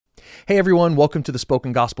Hey everyone, welcome to the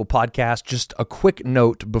Spoken Gospel Podcast. Just a quick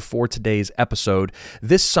note before today's episode.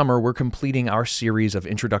 This summer, we're completing our series of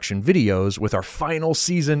introduction videos with our final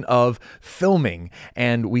season of filming,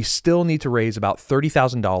 and we still need to raise about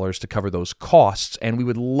 $30,000 to cover those costs, and we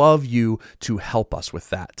would love you to help us with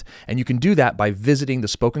that. And you can do that by visiting the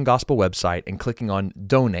Spoken Gospel website and clicking on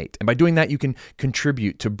Donate. And by doing that, you can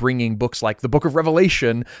contribute to bringing books like the Book of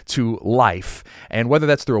Revelation to life. And whether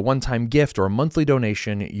that's through a one-time gift or a monthly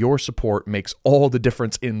donation, your support makes all the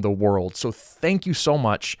difference in the world. So thank you so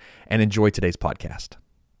much and enjoy today's podcast.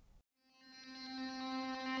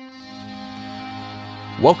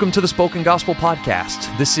 Welcome to the Spoken Gospel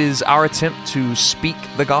Podcast. This is our attempt to speak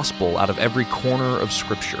the gospel out of every corner of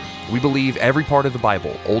Scripture. We believe every part of the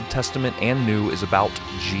Bible, Old Testament and New, is about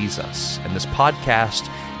Jesus. And this podcast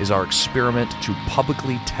is our experiment to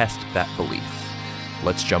publicly test that belief.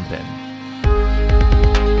 Let's jump in.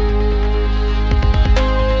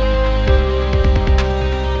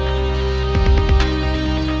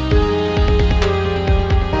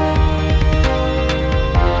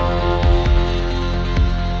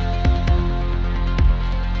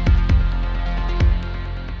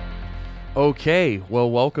 Okay, well,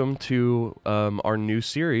 welcome to our new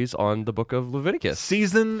series on the book of Leviticus.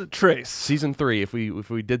 Season Trace. Season 3, if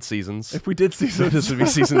we did seasons. If we did seasons. This would be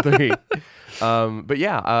season 3. But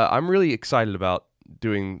yeah, I'm really excited about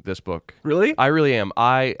doing this book. Really? I really am.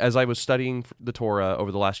 As I was studying the Torah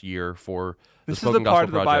over the last year for the This is Spoken the part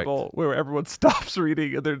Gospel of the Project. Bible where everyone stops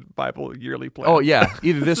reading their Bible yearly plan. Oh yeah,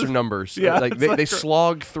 either this or Numbers. Yeah, like it's they, like- they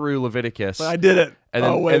slogged through Leviticus. But I did it. And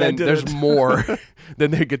then, oh, wait, and I then did there's it. more.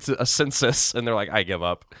 Then there gets a census, and they're like, "I give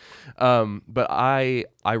up." But I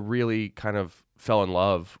really kind of fell in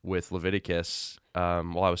love with Leviticus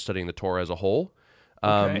while I was studying the Torah as a whole,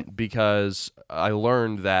 Okay. because I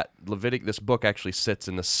learned that this book actually sits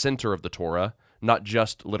in the center of the Torah, not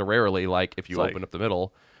just literarily, like if you It's like- open up the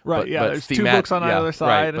middle. Right, but, yeah, but there's two books on either side.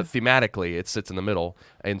 Right, but thematically, it sits in the middle.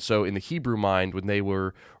 And so, in the Hebrew mind, when they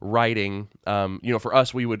were writing, for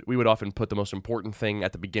us, we would often put the most important thing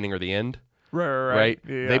at the beginning or the end. Right.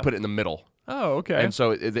 They Yeah. put it in the middle. Oh, okay. And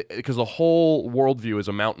so, because the whole worldview is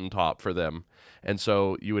a mountaintop for them. And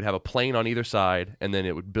so you would have a plain on either side, and then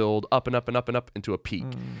it would build up and up and up and up into a peak.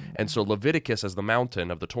 And so Leviticus is the mountain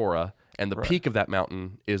of the Torah, and the Right. peak of that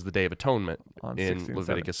mountain is the Day of Atonement On in 16 and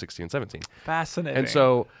Leviticus 16 and 17. Fascinating. And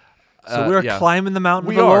so... we're yeah. climbing the mountain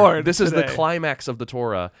We of the are. Lord This is the today. climax of the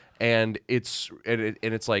Torah, and it's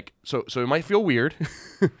like so it might feel weird.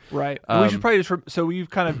 Right. We should probably just... so we've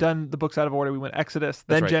kind of done the books out of order. We went Exodus,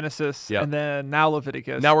 then right. Genesis, Yep. and then now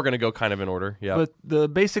Leviticus. Now we're going to go kind of in order. Yeah. But the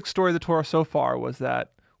basic story of the Torah so far was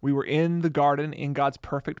that we were in the garden in God's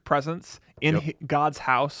perfect presence, in Yep. God's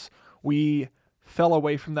house. We fell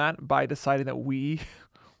away from that by deciding that we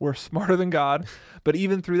were smarter than God. But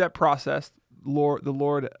even through that process, the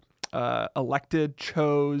Lord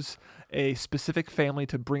chose a specific family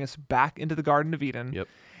to bring us back into the Garden of Eden. Yep.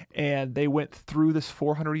 And they went through this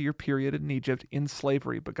 400-year period in Egypt in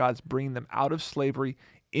slavery, but God's bringing them out of slavery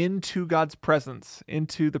into God's presence,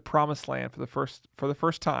 into the promised land for the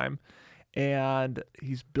first time. And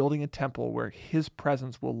he's building a temple where his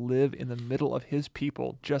presence will live in the middle of his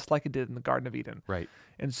people, just like it did in the Garden of Eden. Right.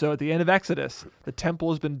 And so at the end of Exodus, the temple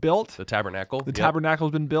has been built. The tabernacle. The Yep. tabernacle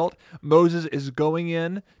has been built. Moses is going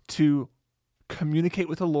in to communicate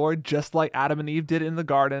with the Lord, just like Adam and Eve did in the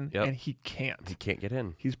garden, Yep. and he can't. He can't get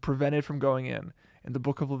in. He's prevented from going in. And the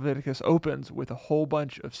book of Leviticus opens with a whole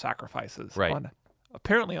bunch of sacrifices Right.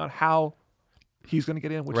 apparently on how he's going to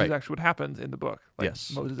get in, which Right. is actually what happens in the book. Like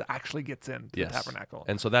Yes. Moses actually gets into Yes. the tabernacle.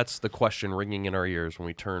 And so that's the question ringing in our ears when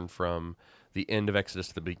we turn from the end of Exodus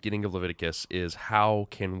to the beginning of Leviticus is how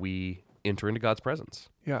can we enter into God's presence?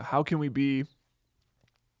 Yeah, how can we?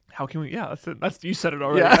 Yeah, that's it. You said it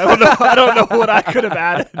already. Yeah. I don't know what I could have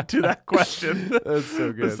added to that question. That's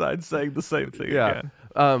so good. Besides saying the same thing Yeah.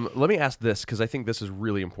 again. Let me ask this because I think this is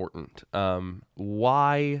really important.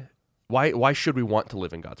 Why should we want to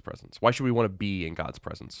live in God's presence? Why should we want to be in God's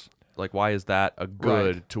presence? Like, why is that a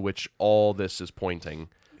good Right. to which all this is pointing?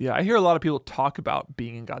 Yeah, I hear a lot of people talk about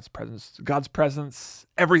being in God's presence. God's presence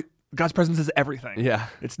is everything. Yeah.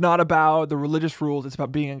 It's not about the religious rules. It's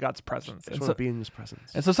about being in God's presence. I just want to be in His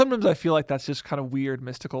presence. And so sometimes I feel like that's just kind of weird,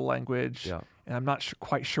 mystical language. Yeah. And I'm not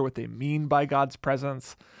quite sure what they mean by God's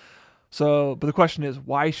presence. So, but the question is,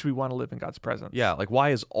 why should we want to live in God's presence? Yeah, like why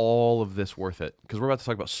is all of this worth it? Because we're about to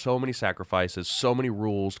talk about so many sacrifices, so many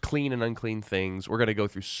rules, clean and unclean things. We're going to go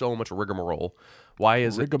through so much rigmarole. Why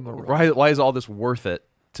is Rigmarole. why is all this worth it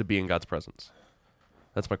to be in God's presence?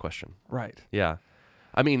 That's my question. Right. Yeah.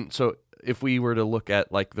 I mean, so if we were to look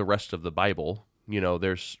at like the rest of the Bible,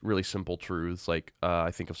 there's really simple truths like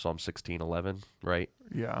I think of Psalm 16:11, right?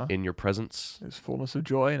 Yeah. In your presence. There's fullness of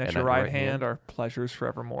joy, and at your right hand are pleasures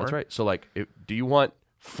forevermore. That's right. So like, do you want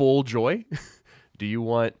full joy? Do you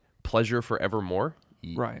want pleasure forevermore?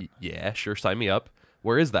 Right. Yeah, sure. Sign me up.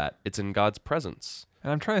 Where is that? It's in God's presence.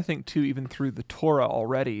 And I'm trying to think, too, even through the Torah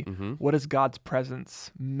already, what has God's presence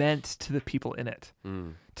meant to the people in it?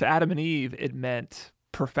 To Adam and Eve, it meant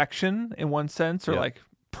perfection in one sense, or like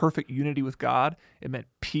perfect unity with God. It meant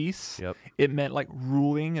peace. Yep. It meant like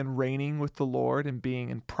ruling and reigning with the Lord and being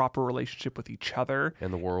in proper relationship with each other.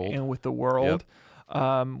 And the world. And with the world.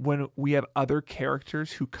 When we have other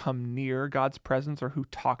characters who come near God's presence or who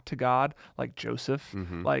talk to God, like Joseph,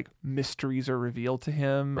 like mysteries are revealed to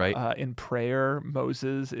him. Right. In prayer,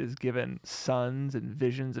 Moses is given sons and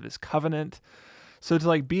visions of his covenant. So to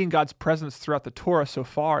like be in God's presence throughout the Torah so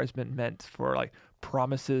far has been meant for like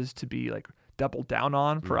promises to be like doubled down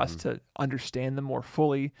on, for us to understand them more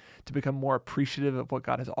fully, to become more appreciative of what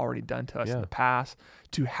God has already done to us in the past,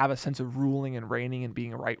 to have a sense of ruling and reigning and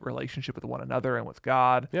being in right relationship with one another and with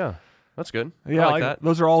God. Yeah, that's good. Yeah, I like that.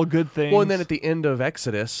 Those are all good things. Well, and then at the end of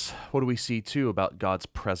Exodus, what do we see too about God's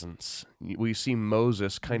presence? We see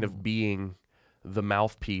Moses kind of being the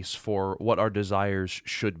mouthpiece for what our desires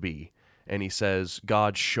should be. And he says,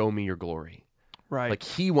 God, show me your glory. Right. Like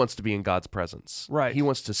he wants to be in God's presence. Right. He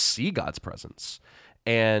wants to see God's presence.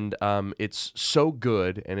 And it's so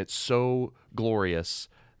good and it's so glorious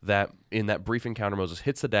that in that brief encounter, Moses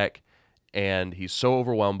hits the deck and he's so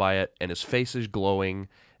overwhelmed by it and his face is glowing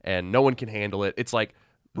and no one can handle it. It's like,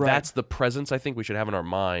 that's the presence I think we should have in our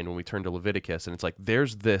mind when we turn to Leviticus. And it's like,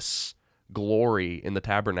 there's this glory in the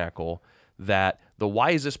tabernacle that the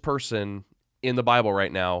wisest person in the Bible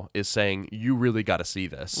right now is saying, you really got to see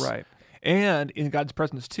this. Right. And in God's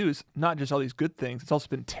presence, too, is not just all these good things. It's also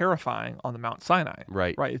been terrifying on the Mount Sinai.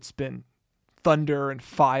 Right. Right. It's been thunder and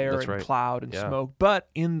fire and cloud and smoke. But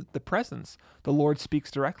in the presence, the Lord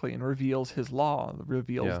speaks directly and reveals his law,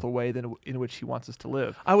 reveals the way in which he wants us to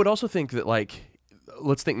live. I would also think that, like,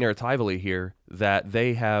 let's think narratively here, that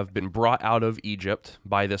they have been brought out of Egypt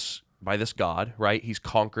by this God, right? He's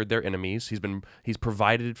conquered their enemies. He's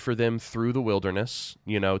provided for them through the wilderness,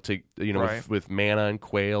 with manna and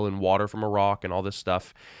quail and water from a rock and all this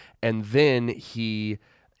stuff. And then he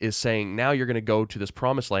is saying, now you're going to go to this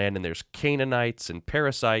promised land, and there's Canaanites and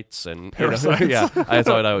parasites and parasites. That's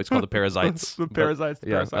what I always call the parasites. Parasites.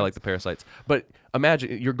 I like the parasites. But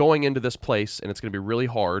imagine you're going into this place, and it's going to be really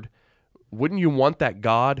hard. Wouldn't you want that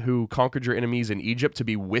God who conquered your enemies in Egypt to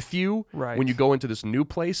be with you when you go into this new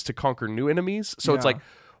place to conquer new enemies? So it's like,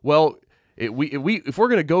 well, if we're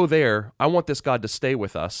going to go there, I want this God to stay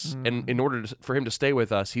with us. And in order for him to stay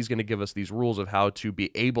with us, he's going to give us these rules of how to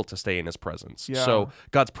be able to stay in his presence. Yeah. So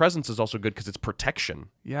God's presence is also good because it's protection.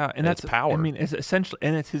 Yeah, and that's power. I mean, it's essentially,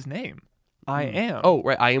 and it's his name. I am. Oh,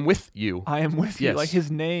 right. I am with you. I am with you. Yes. Like his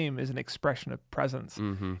name is an expression of presence.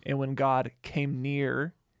 And when God came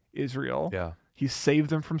near Israel, he saved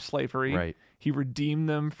them from slavery. Right. He redeemed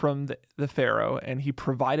them from the Pharaoh, and he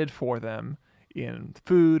provided for them in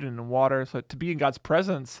food and in water. So to be in God's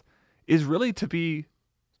presence is really to be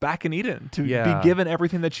back in Eden, to be given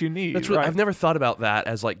everything that you need. That's right. I've never thought about that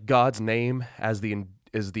as like God's name as the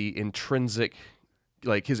intrinsic,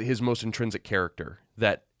 like his most intrinsic character.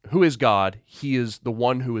 That who is God? He is the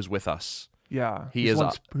one who is with us. Yeah, he is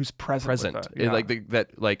who's present. With Yeah.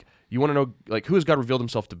 Like you want to know, like, who has God revealed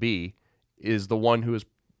himself to be? Is the one who is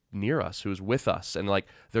near us, who is with us. And like,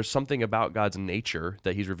 there's something about God's nature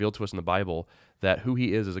that he's revealed to us in the Bible, that who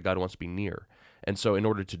he is a God who wants to be near. And so in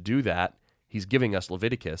order to do that, he's giving us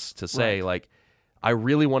Leviticus to say, like, I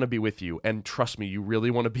really want to be with you, and trust me, you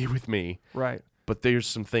really want to be with me. Right. But there's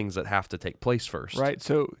some things that have to take place first. Right.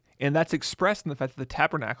 So, and that's expressed in the fact that the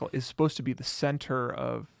tabernacle is supposed to be the center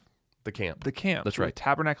of the camp. That's right. The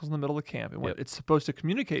tabernacle's in the middle of the camp. And what it's supposed to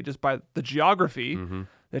communicate just by the geography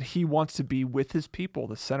that he wants to be with his people,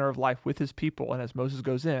 the center of life with his people. And as Moses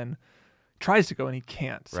goes in, tries to go and he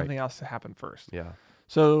can't. Something else to happen first. Yeah.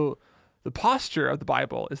 So the posture of the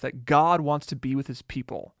Bible is that God wants to be with his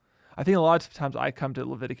people. I think a lot of times I come to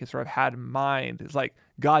Leviticus, or I've had in mind, is like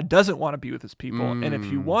God doesn't want to be with his people. And if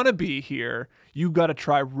you want to be here, you've got to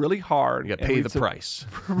try really hard. You got to pay the price.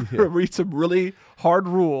 Read some really hard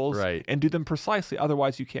rules Right. and do them precisely.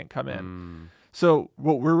 Otherwise, you can't come in. So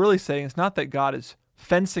what we're really saying is not that God is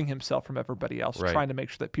fencing himself from everybody else, trying to make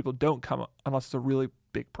sure that people don't come unless it's a really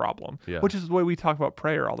big problem, which is the way we talk about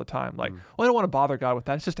prayer all the time. Like, well, I don't want to bother God with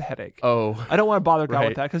that. It's just a headache. Oh, I don't want to bother God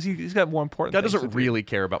with that because he's got more important God things doesn't to do. really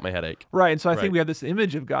care about my headache. Right. And so I think we have this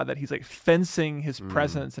image of God that he's like fencing his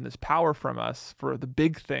presence and his power from us for the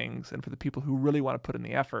big things and for the people who really want to put in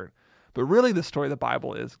the effort. But really the story of the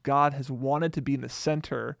Bible is God has wanted to be in the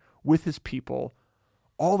center with his people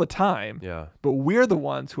all the time. Yeah. But we're the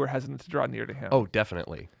ones who are hesitant to draw near to him. Oh,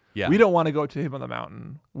 definitely. Yeah. We don't want to go to him on the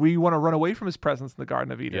mountain. We want to run away from his presence in the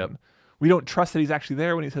Garden of Eden. Yep. We don't trust that he's actually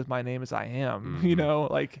there when he says, my name is I am. Mm-hmm. You know,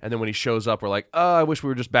 like, And then when he shows up, we're like, oh, I wish we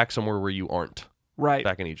were just back somewhere where you aren't. right.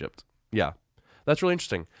 Back in Egypt. Yeah. That's really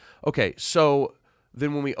interesting. Okay, so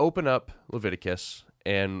then when we open up Leviticus,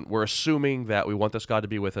 and we're assuming that we want this God to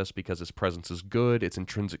be with us because his presence is good, it's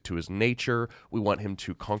intrinsic to his nature, we want him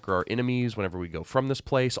to conquer our enemies whenever we go from this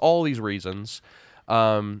place, all these reasons.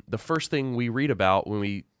 The first thing we read about when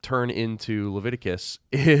we turn into Leviticus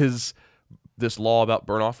is this law about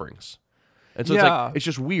burnt offerings. And so Yeah. it's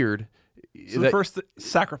just weird. So the first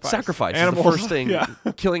sacrifice. Sacrifice is Animals. the first thing. Yeah.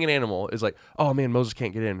 Killing an animal is like, oh man, Moses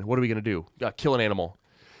can't get in. What are we going to do? Kill an animal.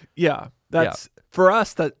 Yeah. That's for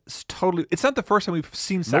us, that's totally, it's not the first time we've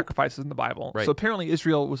seen sacrifices in the Bible. Right. So apparently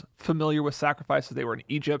Israel was familiar with sacrifices. They were in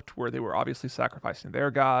Egypt where they were obviously sacrificing their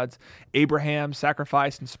gods. Abraham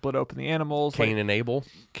sacrificed and split open the animals. Cain and Abel.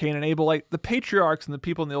 Cain and Abel, like the patriarchs and the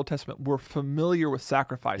people in the Old Testament were familiar with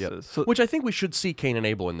sacrifices. So Which I think we should see Cain and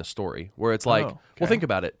Abel in this story, where it's like, Oh, okay. well, think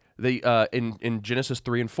about it. They in Genesis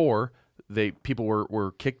 3 and 4, people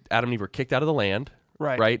were kicked. Adam and Eve were kicked out of the land,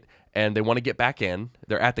 Right. And they want to get back in.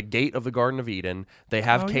 They're at the gate of the Garden of Eden. They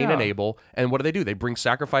have Cain and yeah. Abel, and what do? They bring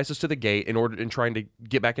sacrifices to the gate in trying to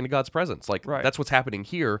get back into God's presence. Like Right. that's what's happening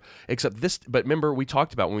here. Except this, but remember when we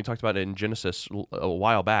talked about it in Genesis a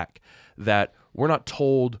while back, that we're not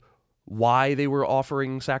told why they were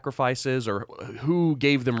offering sacrifices or who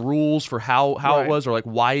gave them rules for how Right. it was, or like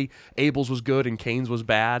why Abel's was good and Cain's was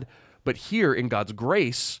bad. But here in God's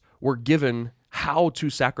grace, we're given how to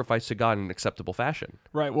sacrifice to God in an acceptable fashion.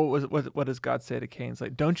 right. What does God say to Cain? It's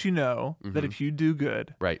like, don't you know that if you do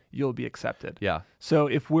good, Right. you'll be accepted? Yeah. So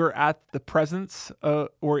if we're at the presence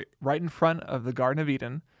or right in front of the Garden of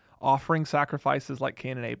Eden, offering sacrifices like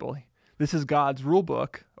Cain and Abel, this is God's rule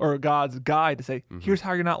book or God's guide to say, here's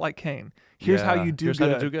how you're not like Cain. Here's how Yeah. you do Here's good.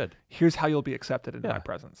 how to do good. Here's how you'll be accepted in Yeah. my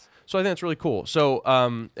presence. So I think that's really cool. So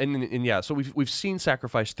and yeah, so we've seen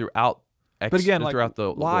sacrifice throughout. But again, like, throughout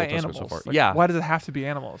the why Old Testament animals? so far. Like, Yeah. Why does it have to be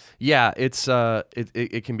animals? Yeah, it's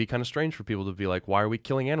it can be kind of strange for people to be like, why are we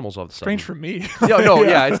killing animals all of a sudden? Strange for me.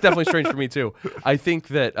 Yeah, it's definitely strange for me too. I think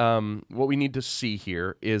that what we need to see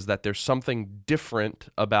here is that there's something different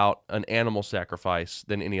about an animal sacrifice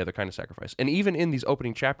than any other kind of sacrifice. And even in these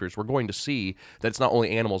opening chapters, we're going to see that it's not only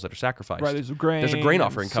animals that are sacrificed. Right, there's a grain grain and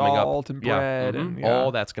offering coming up. salt and bread Yeah, and- mhm. yeah. All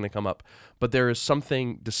that's going to come up. But there is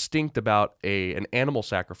something distinct about an animal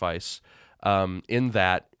sacrifice in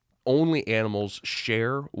that only animals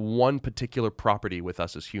share one particular property with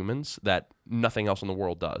us as humans that nothing else in the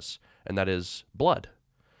world does, and that is blood.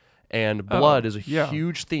 And blood is a yeah.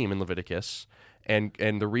 huge theme in Leviticus, and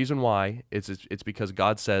the reason why it's because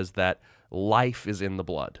God says that life is in the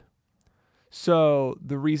blood. So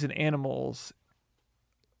the reason animals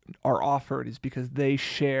are offered is because they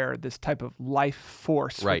share this type of life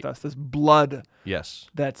force Right. with us, this blood Yes,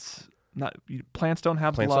 that's not, plants don't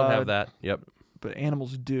have plants blood, don't have that. Yep, but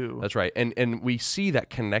animals do. that's right. And we see that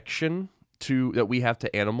connection that we have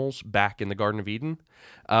to animals back in the Garden of Eden,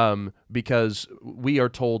 because we are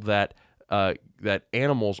told that that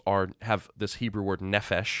animals have this Hebrew word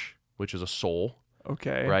nephesh, which is a soul,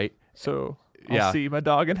 Okay. right? So I'll Yeah. see my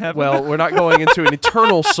dog in heaven. Well, we're not going into an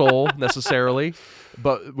eternal soul necessarily,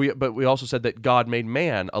 but we also said that God made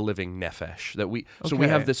man a living nephesh. That we Okay.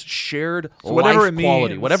 have this shared So whatever life it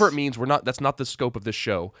quality, means- whatever it means. That's not the scope of this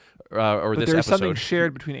show or but this there's episode. something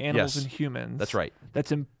shared between animals Yes. and humans. That's right.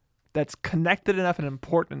 That's connected enough and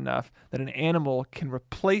important enough that an animal can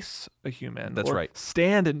replace a human. That's or right.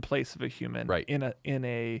 Stand in place of a human. Right. In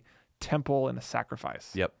a temple and a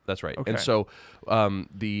sacrifice. Yep, that's right. Okay. And so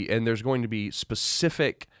there's going to be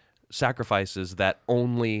specific sacrifices that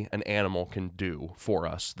only an animal can do for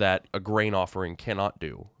us that a grain offering cannot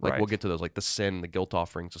do. Like we'll Right. get to those, like the sin, the guilt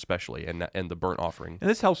offerings especially, and the burnt offering. And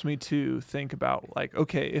this helps me to think about, like,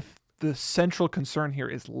 okay, if the central concern here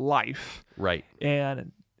is life, Right.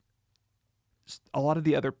 and a lot of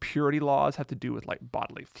the other purity laws have to do with like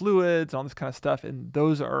bodily fluids and all this kind of stuff, and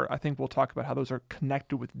those are, I think we'll talk about how those are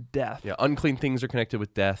connected with death. Yeah, unclean things are connected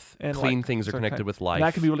with death. And Clean like, things are so connected with life. And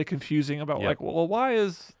that can be really confusing about Yep. like, well, why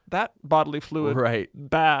is that bodily fluid Right.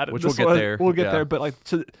 bad? and Which this we'll get one- there, We'll get yeah. there, but like,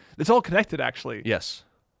 so it's all connected actually. Yes,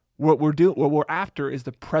 What we're after is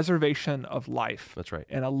the preservation of life that's right.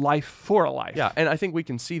 and a life for a life. Yeah, and I think we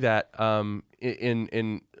can see that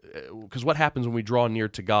in because what happens when we draw near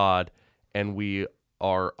to God and we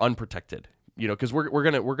are unprotected, because we're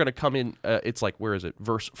gonna come in. It's like, where is it?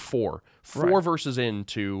 Verse 4. Four Right. verses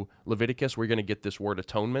into Leviticus, we're gonna get this word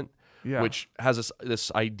atonement, Yeah. which has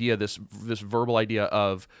this idea, this verbal idea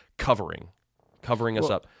of covering us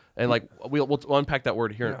Well, up. And like we'll unpack that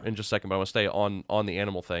word here Yeah. in just a second, but I want to stay on the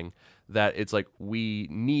animal thing. That it's like we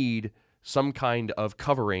need some kind of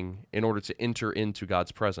covering in order to enter into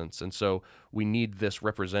God's presence, and so we need this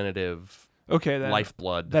representative Okay, then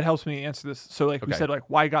lifeblood. that helps me answer this. So like we Okay. said, like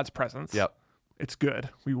why God's presence? Yep. It's good.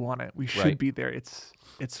 We want it. We should Right. be there. It's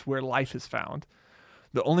where life is found.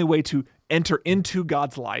 The only way to enter into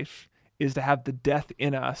God's life is to have the death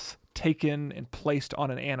in us taken and placed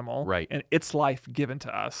on an animal, Right. and its life given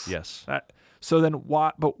to us. Yes. So then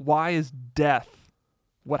why is death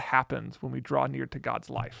what happens when we draw near to God's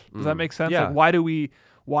life? Does that make sense? Yeah. Like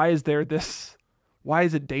why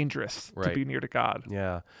is it dangerous to Right. be near to God?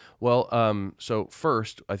 Yeah. Well, so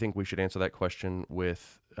first, I think we should answer that question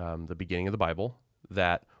with the beginning of the Bible.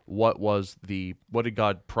 That what did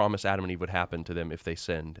God promise Adam and Eve would happen to them if they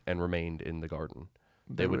sinned and remained in the garden?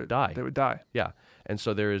 They would die. They would die. Yeah. And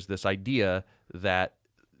so there is this idea that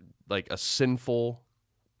like a sinful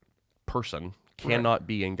person cannot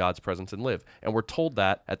be in God's presence and live. And we're told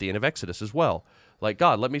that at the end of Exodus as well. Like,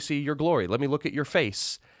 God, let me see your glory. Let me look at your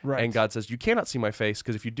face. Right. And God says, you cannot see my face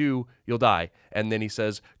because if you do, you'll die. And then he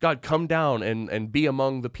says, God, come down and be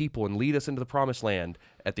among the people and lead us into the promised land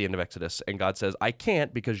at the end of Exodus. And God says, I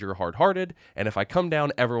can't because you're hard-hearted. And if I come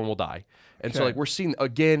down, everyone will die. And so Okay. like we're seeing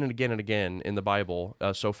again and again and again in the Bible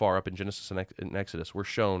so far up in Genesis and Exodus, we're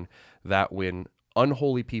shown that when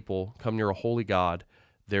unholy people come near a holy God,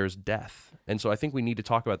 there's death. And so I think we need to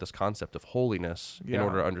talk about this concept of holiness in Yeah.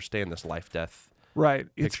 order to understand this life-death. Right.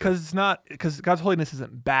 It's picture. because God's holiness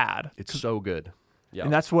isn't bad. It's so good. Yeah.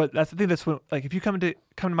 And that's the thing. That's when, like, if you come to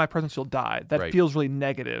my presence, you'll die. That Right. feels really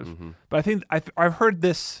negative. But I think I've heard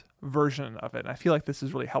this version of it, and I feel like this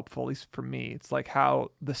is really helpful, at least for me. It's like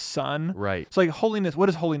how the Son. Right. It's like holiness. What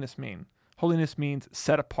does holiness mean? Holiness means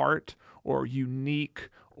set apart or unique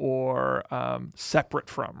or separate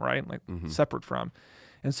from. Right. Like separate from.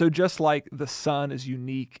 And so just like the Sun is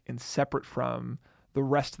unique and separate from the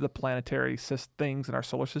rest of the planetary things in our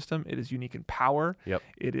solar system, it is unique in power. Yep.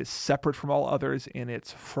 It is separate from all others in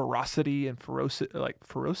its ferocity and ferocity,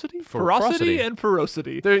 Ferocity. and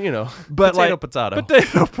ferocity. There, But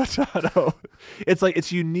potato. Potato. It's like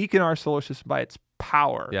it's unique in our solar system by its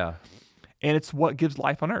power. Yeah. And it's what gives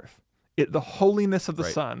life on Earth. The holiness of the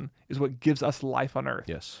Right. Sun is what gives us life on Earth.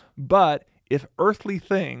 Yes. But if earthly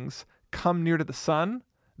things come near to the Sun,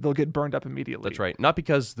 they'll get burned up immediately. That's right. Not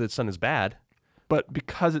because the sun is bad. But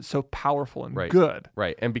because it's so powerful and Right. good.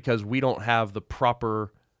 Right. And because we don't have the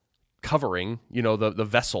proper covering, the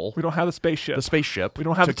vessel, We don't have the spaceship. the spaceship. We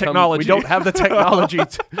don't have to the technology. We don't have the technology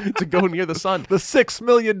to go near the sun. The $6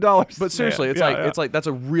 million. But seriously, it's like that's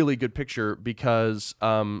a really good picture because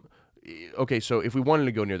okay, so if we wanted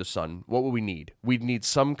to go near the sun, what would we need? We'd need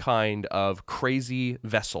some kind of crazy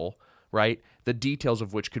vessel, right? The details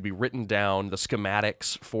of which could be written down, the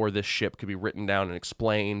schematics for this ship could be written down and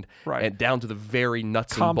explained, Right. and down to the very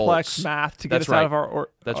nuts and complex bolts. math to get That's us out right. of our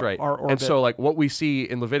That's right. our orbit. And so like what we see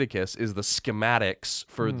in Leviticus is the schematics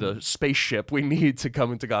for the spaceship we need to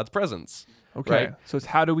come into God's presence. okay, right? so it's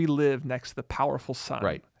how do we live next to the powerful Sun?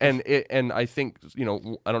 Right. And I think,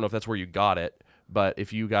 I don't know if that's where you got it, but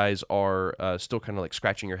if you guys are still kind of like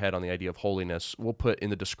scratching your head on the idea of holiness, we'll put in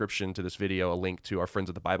the description to this video a link to our friends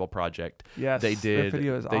at the Bible Project. Yes, They their did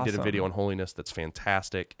video is they did a awesome. video on holiness that's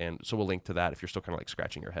fantastic, and so we'll link to that if you're still kind of like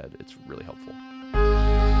scratching your head. It's really helpful.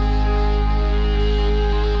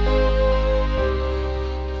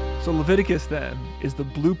 So Leviticus then is the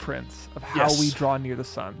blueprints of how Yes. we draw near the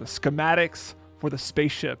Sun, the schematics for the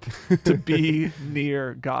spaceship to be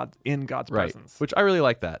near God in God's Right. presence. Which I really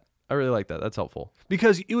like that. That's helpful.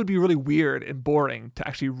 Because it would be really weird and boring to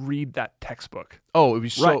actually read that textbook. Oh, it would be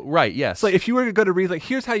so right, yes. It's like if you were to go to read, like,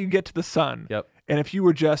 here's how you get to the Sun. Yep. And if you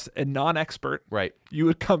were just a non-expert, Right. you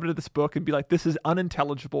would come to this book and be like, this is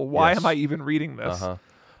unintelligible. Why Yes. am I even reading this? Uh-huh.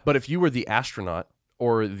 But if you were the astronaut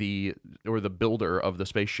or the builder of the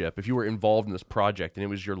spaceship, if you were involved in this project and it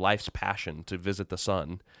was your life's passion to visit the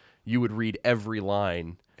sun, you would read every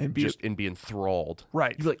line And be- and be enthralled.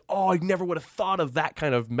 Right. You'd be like, oh, I never would have thought of that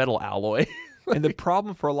kind of metal alloy. And the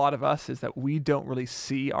problem for a lot of us is that we don't really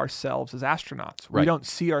see ourselves as astronauts. We Right. don't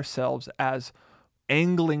see ourselves as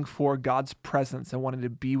angling for God's presence and wanting to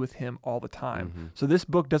be with him all the time. Mm-hmm. So this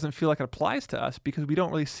book doesn't feel like it applies to us because we don't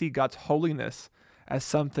really see God's holiness as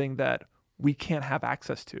something that we can't have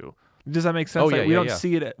access to. Does that make sense? Oh, Like, yeah, we yeah, don't yeah.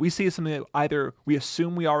 see it. We see it as something that either we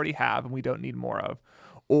assume we already have and we don't need more of,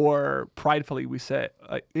 or pridefully we say,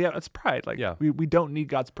 yeah, it's pride. Like, Yeah. we don't need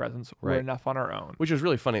God's presence. We're Right. enough on our own. Which is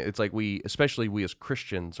really funny. It's like especially we as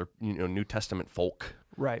Christians or New Testament folk,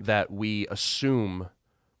 Right. that we assume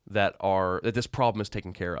that this problem is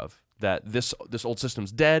taken care of. That this old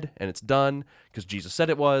system's dead and it's done because Jesus said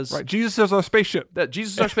it was. Right. Jesus is our spaceship. That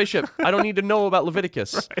Jesus is our spaceship. I don't need to know about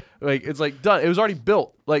Leviticus. Like, it's like done. It was already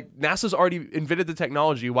built. Like, NASA's already invented the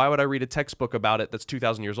technology. Why would I read a textbook about it that's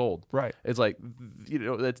 2,000 years old? Right. It's like,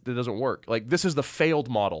 that doesn't work. Like, this is the failed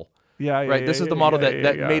model. Yeah. Right. This is the model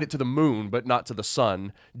that yeah. made it to the moon, but not to the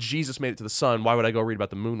sun. Jesus made it to the sun. Why would I go read about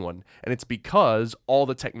the moon one? And it's because all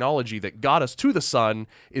the technology that got us to the sun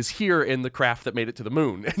is here in the craft that made it to the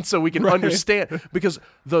moon. And so we can understand, because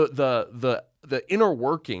the inner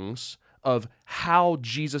workings of how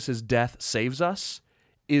Jesus' death saves us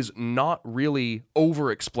is not really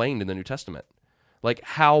over-explained in the New Testament. Like,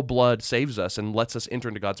 how blood saves us and lets us enter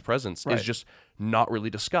into God's presence is just not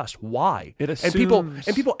really discussed. Why? It and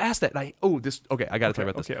people ask that. And I got to talk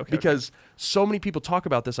about this because so many people talk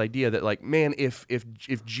about this idea that, like, man, if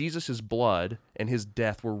Jesus' blood and his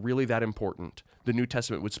death were really that important, the New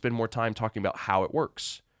Testament would spend more time talking about how it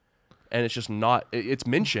works. And it's just not. It's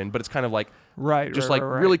mentioned, but it's kind of like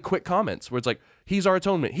really quick comments where it's like, he's our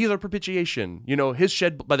atonement, he's our propitiation. You know, his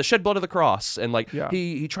by the shed blood of the cross, and like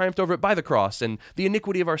he triumphed over it by the cross, and the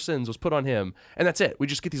iniquity of our sins was put on him, and that's it. We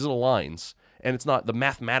just get these little lines, and it's not the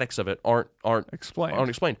mathematics of it aren't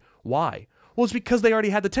explained. Why? Well, it's because they already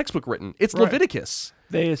had the textbook written. It's Leviticus.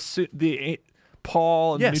 They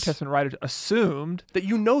Paul and the New Testament writers assumed that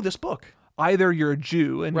you know this book. Either you're a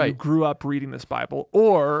Jew and you grew up reading this Bible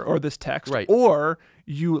or this text, or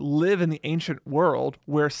you live in the ancient world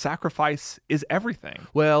where sacrifice is everything.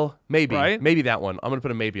 Well, maybe that one. I'm going to put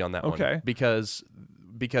a maybe on that one. Okay.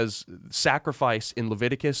 Because sacrifice in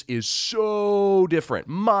Leviticus is so different,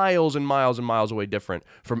 miles and miles and miles away different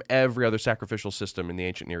from every other sacrificial system in the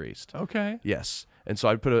ancient Near East. Okay. Yes. And so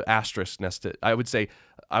I'd put an asterisk next to it. I would say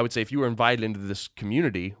if you were invited into this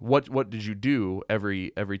community, what did you do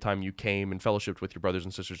every time you came and fellowshiped with your brothers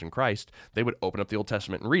and sisters in Christ? They would open up the Old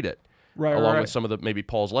Testament and read it. Along with some of the maybe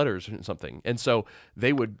Paul's letters or something. And so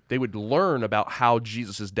they would learn about how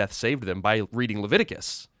Jesus' death saved them by reading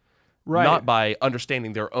Leviticus. Right. Not by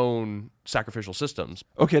understanding their own sacrificial systems.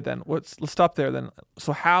 Okay, then let's stop there then.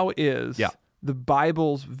 So how is the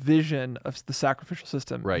Bible's vision of the sacrificial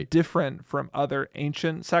system different from other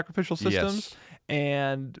ancient sacrificial systems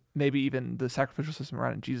and maybe even the sacrificial system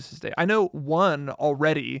around in Jesus' day? I know one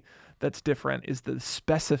already that's different is the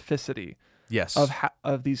specificity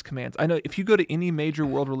of these commands. I know if you go to any major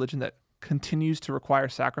world religion that continues to require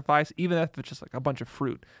sacrifice, even if it's just like a bunch of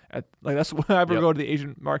fruit. That's when I ever go to the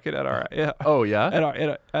Asian market at our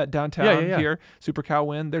at downtown here, Super Cow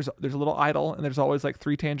Win. There's a little idol, and there's always like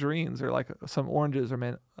 3 tangerines or like some oranges or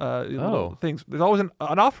little things. There's always an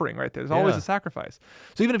offering right there. There's always a sacrifice.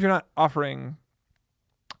 So even if you're not offering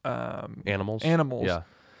animals,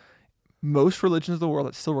 most religions of the world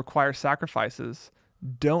that still require sacrifices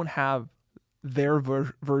don't have their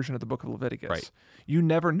version of the book of Leviticus. Right. You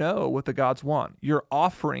never know what the gods want. You're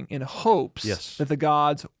offering in hopes that the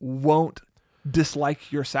gods won't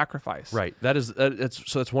dislike your sacrifice. Right. That's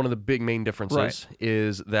one of the big main differences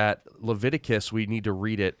is that Leviticus, we need to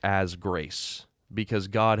read it as grace because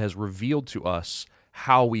God has revealed to us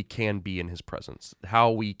how we can be in his presence,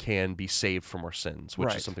 how we can be saved from our sins,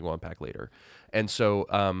 which is something we'll unpack later. And so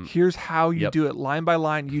here's how you do it line by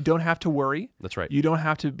line. You don't have to worry. That's right. You don't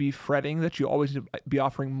have to be fretting that you always need to be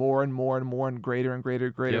offering more and more and more and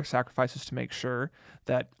greater sacrifices to make sure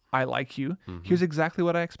that I like you. Mm-hmm. Here's exactly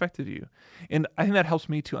what I expected of you. And I think that helps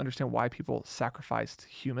me to understand why people sacrificed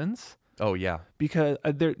humans. Oh yeah, because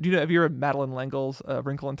have you ever read Madeleine L'Engle's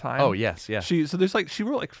Wrinkle in Time? Oh yes, yeah. She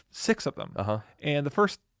wrote like 6 of them, and the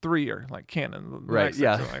first 3 are like canon, right?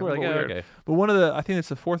 Yeah, we're like, okay. But one of I think it's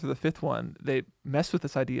the 4th or the 5th one, they mess with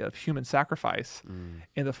this idea of human sacrifice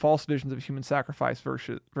and the false visions of human sacrifice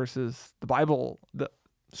versus the Bible, the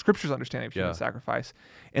Scripture's understanding of human sacrifice,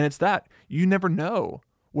 and it's that you never know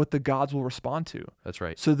what the gods will respond to. That's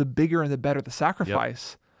right. So the bigger and the better the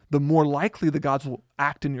sacrifice. The more likely the gods will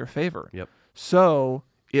act in your favor. Yep. So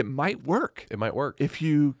it might work. It might work. If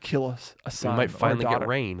you kill a son, you might finally or a daughter. get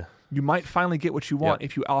rain. You might finally get what you want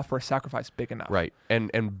if you offer a sacrifice big enough. Right.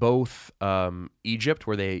 And both Egypt,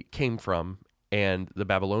 where they came from, and the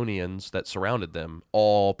Babylonians that surrounded them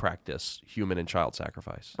all practice human and child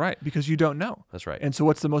sacrifice. Right, because you don't know. That's right. And so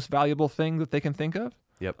what's the most valuable thing that they can think of?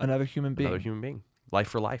 Yep. Another human being. Another human being. Life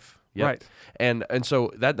for life. Yep. Right. And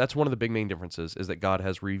so that's one of the big main differences is that God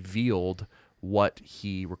has revealed what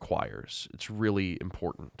he requires. It's really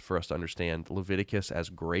important for us to understand Leviticus as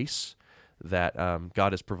grace, that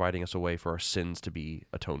God is providing us a way for our sins to be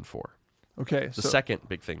atoned for. Okay. The second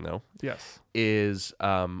big thing, though, yes, is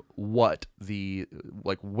what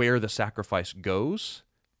where the sacrifice goes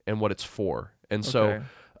and what it's for. And so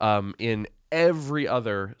In every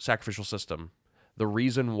other sacrificial system, the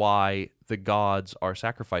reason why the gods are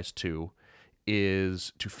sacrificed to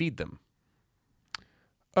is to feed them.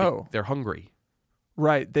 Oh, They're hungry.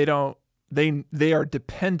 right. They don't. They are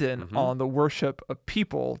dependent Mm-hmm. on the worship of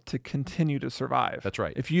people to continue to survive. That's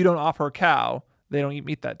right. If you don't offer a cow, they don't eat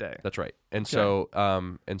meat that day. That's right. And Okay.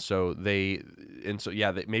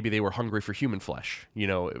 maybe they were hungry for human flesh, in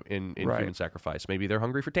Right. human sacrifice. Maybe they're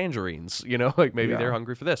hungry for tangerines, like maybe Yeah. they're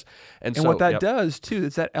hungry for this. And And so what that yep, does too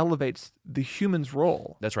is that elevates the human's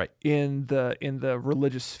role that's right. in the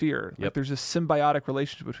religious sphere. Like Yep. there's this symbiotic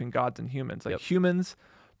relationship between gods and humans. Like Yep. humans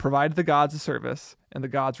provide the gods a service and the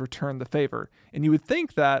gods return the favor. And you would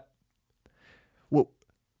think that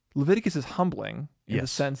Leviticus is humbling in the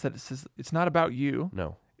Yes. sense that it says it's not about you.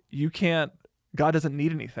 No. You can't. God doesn't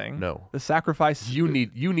need anything. No. The sacrifice. You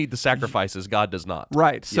need the sacrifices, God does not.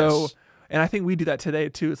 Right. So, Yes. and I think we do that today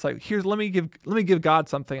too. It's like, let me give God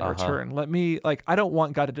something in Uh-huh. return. I don't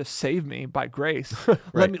want God to just save me by grace. Right.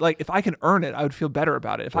 Let me, if I can earn it, I would feel better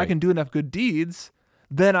about it. If I Right. can do enough good deeds,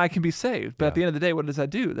 then I can be saved. But at Yeah. the end of the day, what does that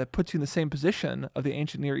do? That puts you in the same position of the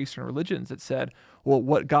ancient Near Eastern religions that said, well,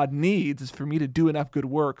 what God needs is for me to do enough good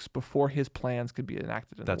works before his plans could be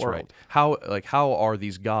enacted in That's the world. right. How are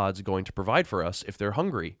these gods going to provide for us if they're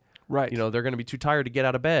hungry? Right. They're going to be too tired to get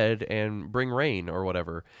out of bed and bring rain or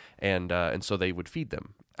whatever, and so they would feed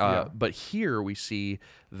them. Yeah. But here we see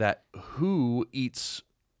that who eats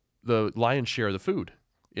the lion's share of the food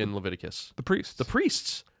in Leviticus? The priests. The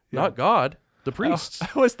priests, Yeah. not God. The priests. I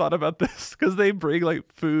always thought about this because they bring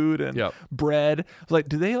food and Yep. bread. It's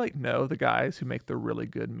do they know the guys who make the really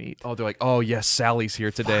good meat? Oh, they're like, oh yes, Sally's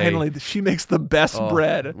here today. Finally, she makes the best Oh,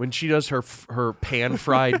 bread. when she does her pan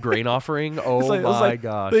fried grain offering. Oh It was my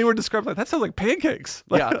gosh! They were described that sounds like pancakes.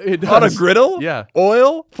 Yeah, it On a does. griddle. Yeah.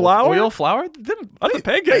 Oil, flour, Oil, flour. Them That's a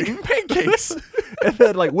pancake. Pancakes. and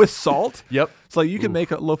then with salt. Yep. So you can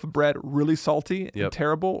make a loaf of bread really salty and Yep.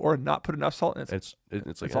 terrible, or not put enough salt, and it's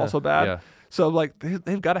It's also bad. Yeah. So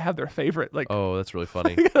they've got to have their favorite. Oh, that's really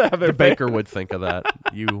funny. gotta have their The baker would think of that.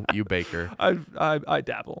 You baker. I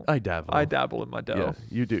dabble. I dabble. I dabble in my dough. Yeah,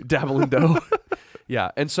 you do dabble in dough.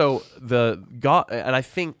 Yeah, and so the God, and I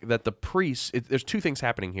think that the priests. There's two things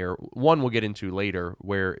happening here. One we'll get into later,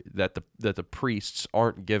 where that the priests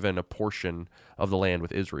aren't given a portion of the land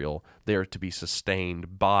with Israel. They are to be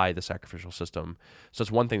sustained by the sacrificial system. So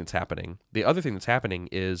that's one thing that's happening. The other thing that's happening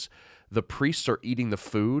is the priests are eating the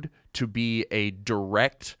food to be a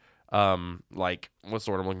direct, what's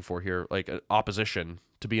the word I'm looking for here? Opposition.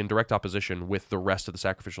 To be in direct opposition with the rest of the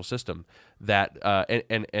sacrificial system. That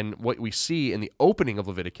and what we see in the opening of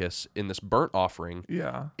Leviticus in this burnt offering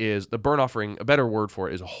Yeah. is the burnt offering. A better word for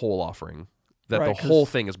it is a whole offering. That Right, the 'cause- whole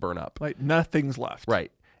thing is burnt up. Nothing's left.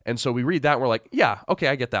 Right. And so we read that and we're like, yeah, okay,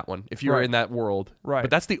 I get that one. If you were Right. in that world. Right.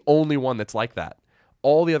 But that's the only one that's like that.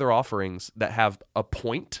 All the other offerings that have a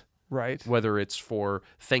point, Right. whether it's for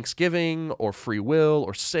thanksgiving or free will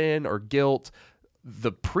or sin or guilt,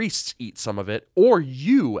 the priests eat some of it, or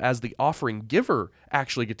you as the offering giver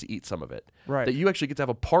actually get to eat some of it. Right. That you actually get to have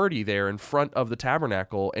a party there in front of the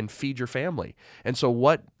tabernacle and feed your family. And so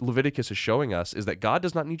what Leviticus is showing us is that God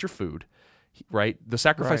does not need your food, right? The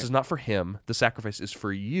sacrifice Right. is not for him. The sacrifice is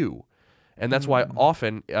for you. And that's why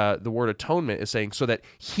often the word atonement is saying so that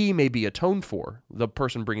he may be atoned for, the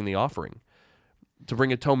person bringing the offering, to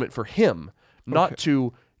bring atonement for him, not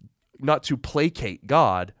to placate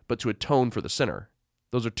God, but to atone for the sinner.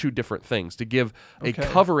 Those are two different things. To give a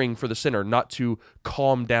covering for the sinner, not to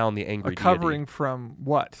calm down the angry A covering from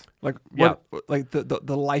what?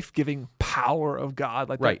 The life-giving power of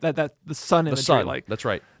God, Right. that the sun deity. imagery, The sun. That's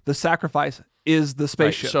right. the sacrifice is the Right.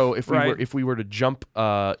 spaceship. So if right? we were to jump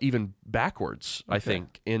even backwards, I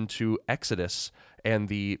think into Exodus and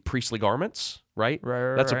the priestly garments, right?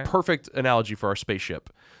 Right, That's right. a perfect analogy for our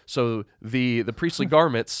spaceship. So the priestly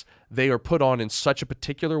garments, they are put on in such a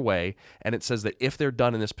particular way, and it says that if they're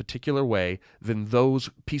done in this particular way, then those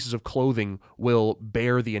pieces of clothing will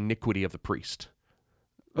bear the iniquity of the priest.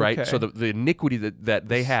 Right? Okay. So the iniquity that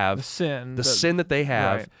they have, the sin, the sin that they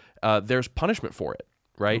have, there's punishment for it,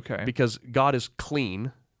 right? Okay. Because God is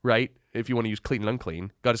clean, right? If you want to use clean and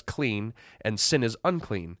unclean, God is clean and sin is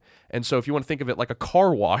unclean. And so if you want to think of it like a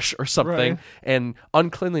car wash or something, Right. and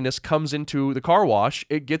uncleanliness comes into the car wash,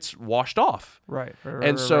 it gets washed off. right.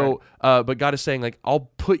 And so, but God is saying,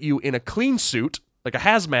 I'll put you in a clean suit, like a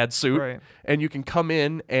hazmat suit, Right. and you can come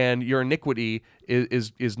in and your iniquity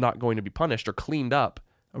is not going to be punished or cleaned up.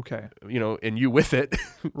 Okay. And you with it,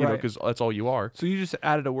 Right. because that's all you are. So you just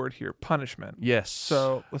added a word here, punishment. Yes.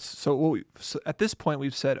 So at this point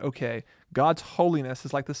we've said, okay, God's holiness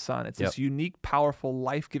is like the sun. It's this unique, powerful,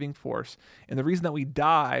 life-giving force. And the reason that we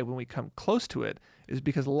die when we come close to it is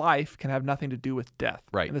because life can have nothing to do with death.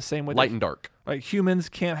 Right. In the same way light that and dark. like humans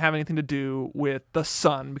can't have anything to do with the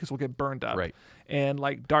sun because we'll get burned up. Right. And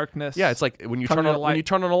like darkness. Yeah, it's like when you coming turn to on light. when you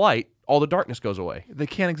turn on a light, all the darkness goes away. They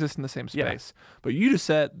can't exist in the same Yeah. space. But you just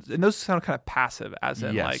said, and those sound kind of passive, as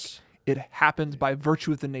in Yes. like it happens by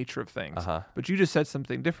virtue of the nature of things. Uh-huh. But you just said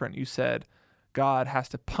something different. You said God has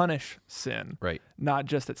to punish sin, Right. not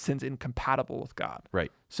just that sin's incompatible with God.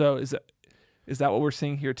 Right. So is that what we're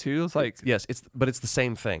seeing here too? It's like Yes, but it's the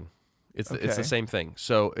same thing. It's Okay. the same thing.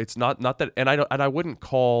 So it's not that, and I wouldn't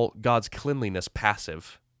call God's cleanliness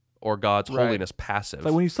passive or God's Right. holiness passive. it's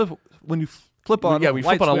like when you flip on we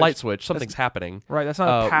flip on a light switch, switch, something's happening. right? That's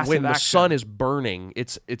not a passive when the action. sun is burning,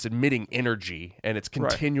 it's emitting energy, and it's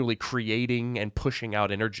continually creating and pushing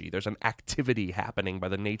out energy. There's an activity happening by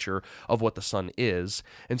the nature of what the sun is,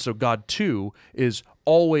 and so God too is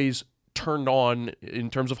always turned on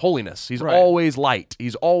in terms of holiness. He's Right. always light.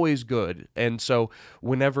 He's always good, and so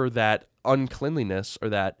whenever that uncleanliness or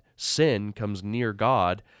that sin comes near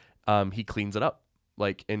God, He cleans it up,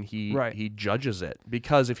 and he judges it,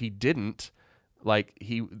 because if He didn't,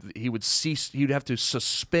 he would cease. He'd have to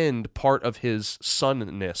suspend part of his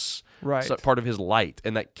sunness, Right. part of his light,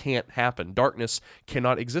 and that can't happen. Darkness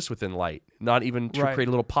cannot exist within light, not even to Right. create a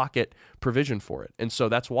little pocket provision for it. And so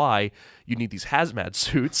that's why you need these hazmat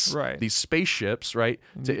suits, Right. these spaceships, right,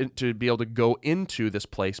 to be able to go into this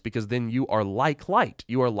place, because then you are like light.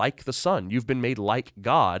 You are like the sun. You've been made like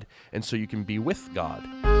God, and so you can be with God.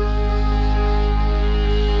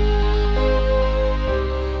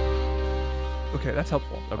 Okay, that's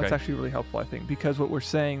helpful. Okay. That's actually really helpful, I think, because what we're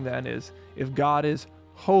saying then is if God is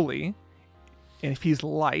holy and if He's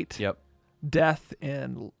light, Yep. death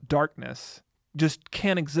and darkness just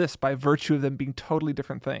can't exist by virtue of them being totally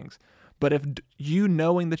different things. But if you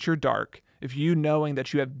knowing that you're dark, if you knowing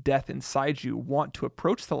that you have death inside you want to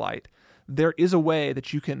approach the light, there is a way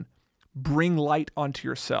that you can bring light onto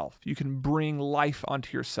yourself. You can bring life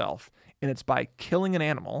onto yourself. And it's by killing an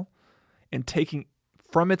animal and taking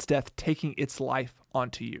from its death, taking its life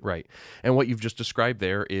onto you. Right. And what you've just described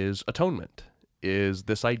there is atonement, is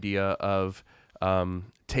this idea of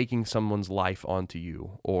taking someone's life onto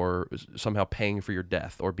you, or somehow paying for your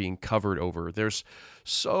death, or being covered over. There's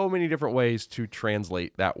so many different ways to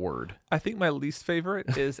translate that word. I think my least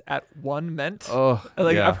favorite is at one meant. Oh,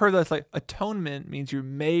 yeah. I've heard that's like atonement means you're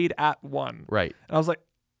made at one. Right. And I was like,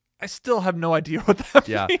 I still have no idea what that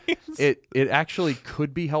Yeah. means. It actually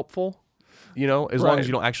could be helpful, as long Right. as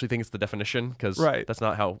you don't actually think it's the definition, because Right. that's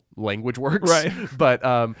not how language works. Right. But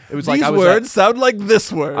it was These like words sound like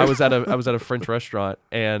this word. I was at a French restaurant,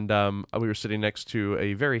 and we were sitting next to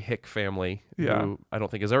a very hick family Yeah. who I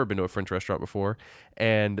don't think has ever been to a French restaurant before,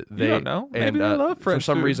 and they don't know. Maybe and, they love French for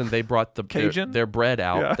some food. reason they brought Cajun? their bread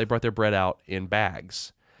out. Yeah. They brought their bread out in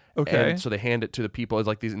bags. Okay. And so they hand it to the people. It's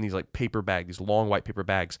like these like paper bag, these long white paper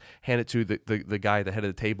bags. Hand it to the guy at the head of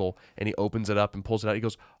the table, and he opens it up and pulls it out. He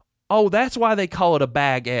goes, "Oh, that's why they call it a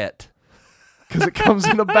baguette, because it comes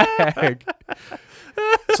in a bag."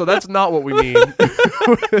 So that's not what we mean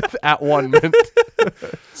with at one mint.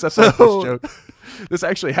 That's not this joke. This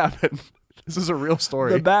actually happened. This is a real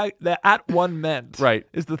story. the at one meant Right.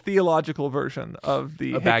 is the theological version of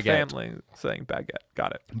the A Hick baguette. family saying baguette.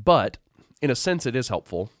 Got it. But in a sense, it is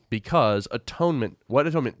helpful, because what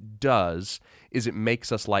atonement does is it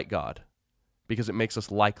makes us like God, because it makes us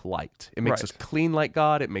like light. It makes Right. us clean like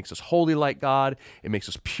God. It makes us holy like God. It makes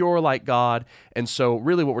us pure like God. And so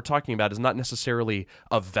really what we're talking about is not necessarily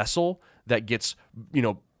a vessel that gets,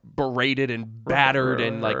 berated and battered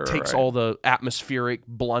and takes right. all the atmospheric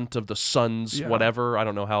blunt of the sun's Yeah. whatever. I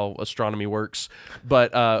don't know how astronomy works,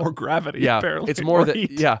 but Or gravity, yeah, apparently. it's more or that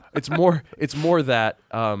heat. it's more that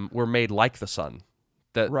we're made like the sun.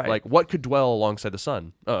 That Right. like what could dwell alongside the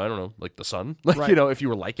sun? I don't know, like the sun. Right. If you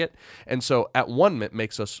were like it. And so at one it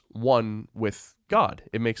makes us one with God.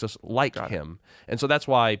 It makes us like Him. And so that's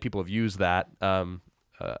why people have used that.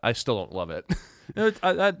 I still don't love it. No,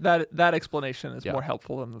 that explanation is Yeah. more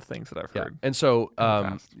helpful than the things that I've heard. And so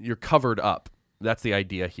past. you're covered up. That's the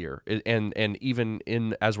idea here. And even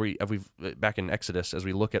as we've back in Exodus, as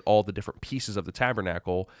we look at all the different pieces of the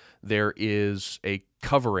tabernacle, there is a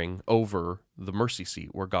covering over the mercy seat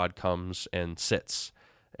where God comes and sits.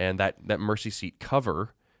 And that mercy seat cover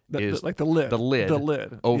is like the lid. the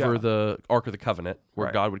lid over yeah. the Ark of the Covenant, where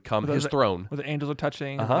Right. God would come, his throne. Where the angels are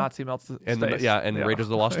touching, and Uh-huh. Nazi melts the And space. Raiders of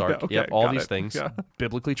the Lost Ark. Yeah, okay, Yep, all got these it. things, Yeah.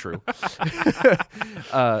 biblically true.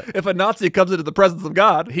 If a Nazi comes into the presence of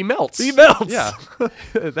God, He melts. He melts. Yeah,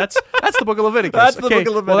 that's the Book of Leviticus. That's the Book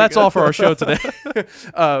of Well, that's Leviticus. all for our show today.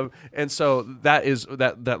 And so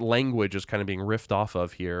that language is kind of being riffed off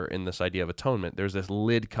of here in this idea of atonement. There's this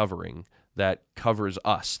lid covering that covers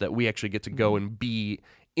us, that we actually get to go and be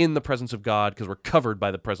in the presence of God because we're covered by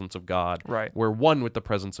the presence of God. Right. We're one with the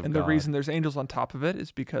presence of and God. the reason there's angels on top of it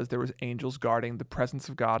is because there was angels guarding the presence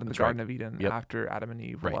of God in the Garden of Eden Yep. after Adam and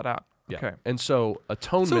Eve Right. were let out. Yeah. Okay. And so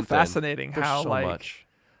atonement. So then, fascinating there's how so like much.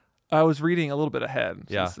 I was reading a little bit ahead.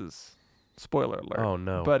 So Yeah. This is spoiler alert. Oh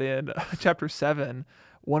no. But in chapter 7,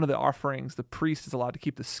 one of the offerings, the priest is allowed to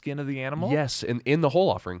keep the skin of the animal. Yes, in the whole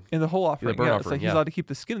offering. In the whole offering. burnt Yeah, offering, so he's yeah. allowed to keep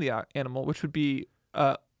the skin of the animal, which would be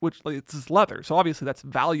it's just leather. So obviously that's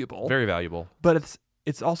valuable. Very valuable. But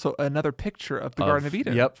it's also another picture of the Garden of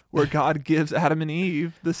Eden. Yep. Where God gives Adam and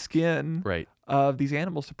Eve the skin Right. of these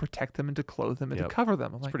animals to protect them and to clothe them and Yep. to cover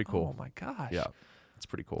them. I'm like, pretty cool. oh my gosh. Yeah. It's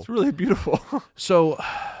pretty cool. It's really beautiful. So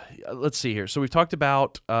let's see here. So we've talked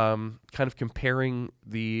about kind of comparing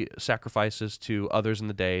the sacrifices to others in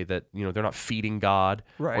the day that, they're not feeding God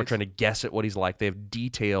or Right. trying to guess at what he's like. They have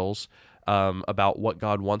details about what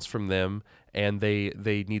God wants from them, and they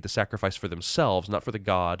need the sacrifice for themselves, not for the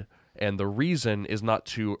God. And the reason is not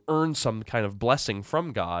to earn some kind of blessing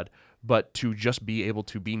from God, but to just be able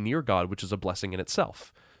to be near God, which is a blessing in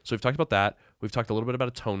itself. So we've talked about that. We've talked a little bit about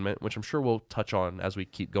atonement, which I'm sure we'll touch on as we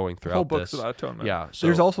keep going The throughout whole book's this. about atonement. Yeah. So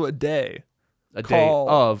There's also a day, a called-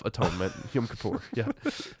 day of atonement, Yom Kippur. Yeah,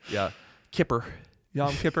 yeah, Kippur,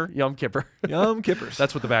 Yom Kippur. Yom Kippur. Yom Kippurs.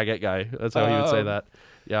 That's what the baguette guy. That's how he would say Um, that.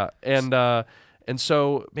 Yeah, and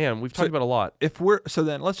so man, we've talked about a lot. So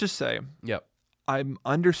then let's just say Yep. I'm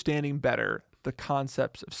understanding better the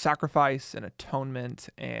concepts of sacrifice and atonement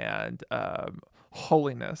and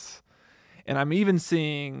holiness. And I'm even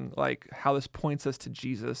seeing like how this points us to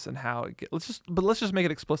Jesus and how let's just make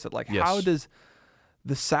it explicit. Like Yes. how does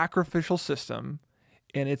the sacrificial system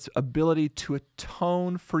and its ability to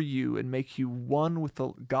atone for you and make you one with the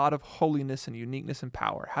God of holiness and uniqueness and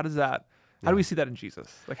power, how do we see that in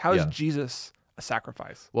Jesus? Like how is Yeah. Jesus a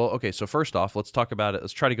sacrifice? Well, okay. So first off, let's talk about it.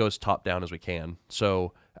 Let's try to go as top down as we can.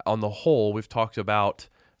 So on the whole, we've talked about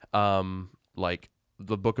like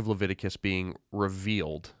the book of Leviticus being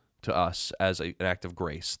revealed to us as an act of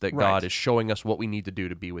grace, that Right. God is showing us what we need to do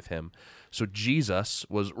to be with him. So Jesus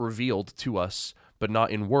was revealed to us, but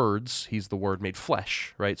not in words. He's the Word made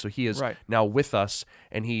flesh, right? So he is Right. now with us,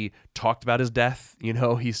 and he talked about his death.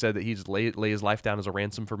 He said that he's lay his life down as a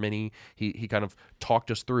ransom for many. He kind of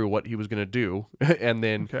talked us through what he was going to do, and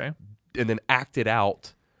then acted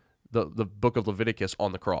out the book of Leviticus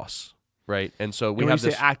on the cross, right? And so we And when have you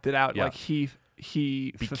this. say acted out, yeah. like he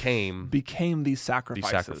became these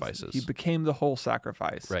sacrifices. He became the whole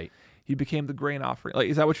sacrifice. Right. He became the grain offering. Like,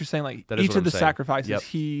 is that what you're saying? Like That is each what of I'm the saying. sacrifices Yep.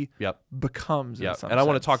 he Yep. becomes. Yeah, in some and I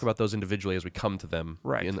want to sense. talk about those individually as we come to them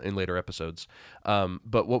Right. in later episodes.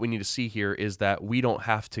 But what we need to see here is that we don't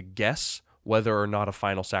have to guess whether or not a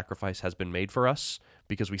final sacrifice has been made for us,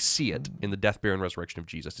 because we see it in the death, burial, and resurrection of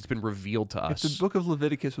Jesus. It's been revealed to If us. the book of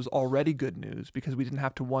Leviticus was already good news because we didn't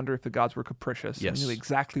have to wonder if the gods were capricious, Yes. we knew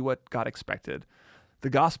exactly what God expected. The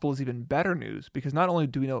gospel is even better news because not only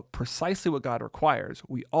do we know precisely what God requires,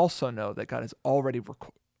 we also know that God has already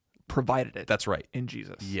provided it. That's right. In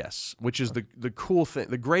Jesus. Yes, which is the cool thing.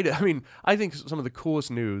 I think some of the coolest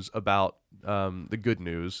news about the good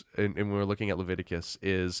news, and when we're looking at Leviticus,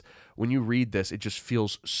 is when you read this, it just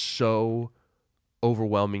feels so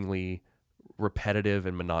overwhelmingly repetitive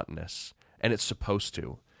and monotonous. And it's supposed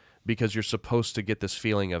to, because you're supposed to get this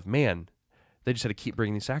feeling of, man, they just had to keep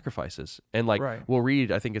bringing these sacrifices. And Right. we'll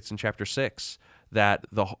read, I think it's in chapter 6, that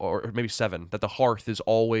or maybe 7, that the hearth is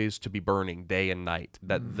always to be burning day and night.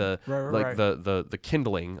 That the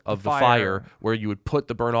kindling of the fire where you would put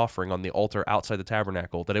the burnt offering on the altar outside the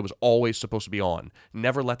tabernacle, that it was always supposed to be on.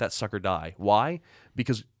 Never let that sucker die. Why?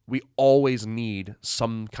 Because we always need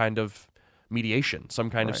some kind of mediation, some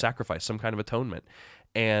kind of sacrifice, some kind of atonement.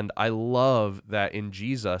 And I love that in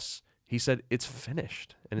Jesus, he said, it's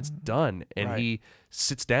finished and it's done. And he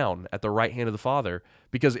sits down at the right hand of the Father.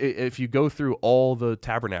 Because if you go through all the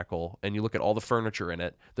tabernacle and you look at all the furniture in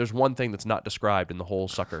it, there's one thing that's not described in the whole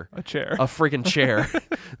sucker. A chair. A freaking chair.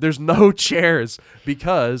 There's no chairs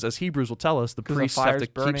because, as Hebrews will tell us, the priests have to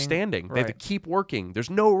fire's keep standing. They have to Right. keep working. There's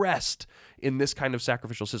no rest in this kind of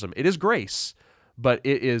sacrificial system. It is grace, but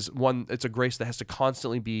it's a grace that has to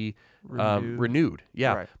constantly be renewed.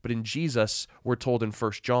 Yeah. Right. But in Jesus, we're told in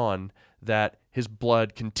 1 John that his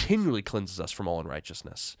blood continually cleanses us from all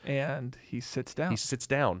unrighteousness. And he sits down. He sits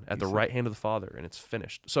down at the right hand of the Father, and it's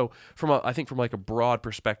finished. So I think from like a broad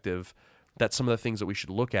perspective, that's some of the things that we should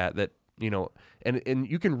look at that, and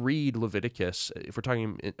you can read Leviticus, if we're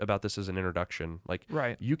talking about this as an introduction, like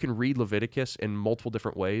Right. you can read Leviticus in multiple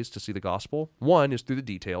different ways to see the gospel. One is through the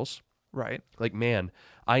details. Right. Like, man,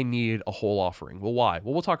 I need a whole offering. Well, why?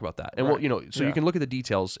 Well, we'll talk about that. And Right. so you can look at the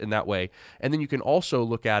details in that way. And then you can also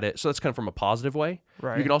look at it. So that's kind of from a positive way.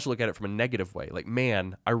 Right. You can also look at it from a negative way. Like,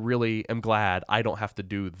 man, I really am glad I don't have to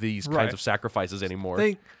do these Right. kinds of sacrifices anymore.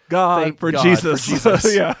 Thank God for God Jesus. for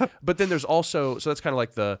Jesus. Yeah. But then there's also, so that's kind of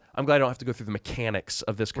like I'm glad I don't have to go through the mechanics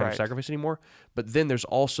of this kind of Right. sacrifice anymore. But then there's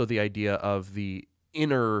also the idea of the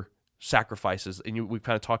inner sacrifices, and we've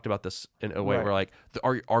kind of talked about this in a way Right. where like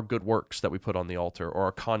our good works that we put on the altar, or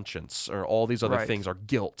our conscience, or all these other Right. things, our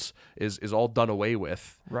guilt is all done away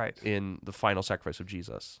with Right. in the final sacrifice of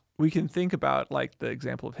Jesus. We can think about like the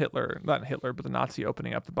example of Hitler, not Hitler, but the Nazi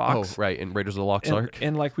opening up the box. Oh, right, in Raiders of the Lost Ark.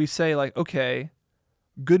 And like we say, like, okay,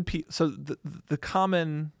 good people. So the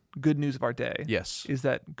common good news of our day Yes. is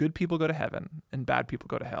that good people go to heaven and bad people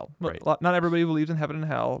go to hell. Right. Not everybody believes in heaven and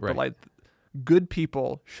hell, Right. but like good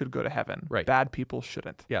people should go to heaven. Right. Bad people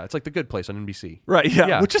shouldn't. Yeah, it's like The Good Place on NBC. Right. Yeah.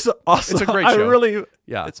 Yeah. Which is awesome. It's a great I show. really.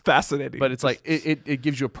 Yeah. It's fascinating. But it's like it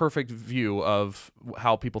gives you a perfect view of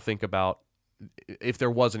how people think about if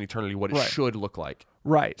there was an eternity, what it Right. should look like.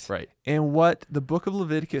 right. Right. And what the book of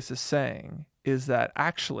Leviticus is saying is that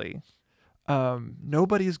actually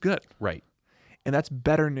nobody is good. Right. And that's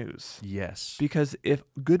better news. Yes. Because if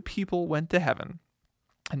good people went to heaven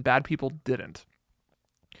and bad people didn't,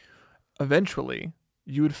 eventually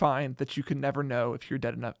you would find that you can never know if you're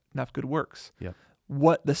dead enough good works. Yep.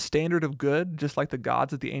 What the standard of good, just like the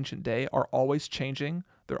gods of the ancient day, are always changing.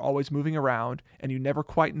 They're always moving around, and you never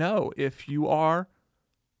quite know if you are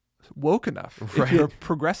woke enough, if Right. you're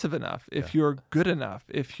progressive enough, if you're good enough,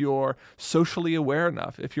 if you're socially aware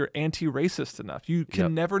enough, if you're anti-racist enough. You can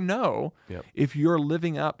Yep. never know Yep. if you're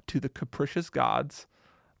living up to the capricious gods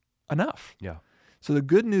enough. Yeah. So the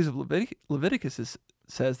good news of Leviticus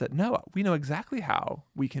says that no, we know exactly how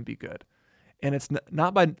we can be good. And it's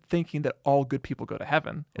not by thinking that all good people go to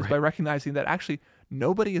heaven. It's by recognizing that actually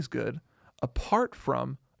nobody is good apart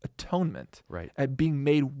from atonement, Right. at being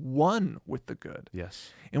made one with the good.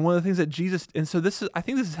 Yes. And one of the things that Jesus, and so I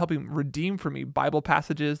think this is helping redeem for me Bible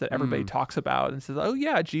passages that everybody talks about and says, oh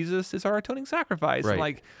yeah, Jesus is our atoning sacrifice. Right. And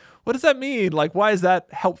like, what does that mean? Like, why is that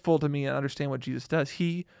helpful to me and understand what Jesus does?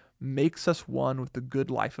 He makes us one with the good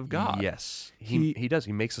life of God. Yes. He does.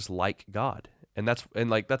 He makes us like God. And that's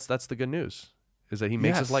the good news, is that he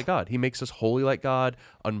makes us Yes. like God. He makes us holy like God,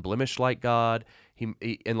 unblemished like God.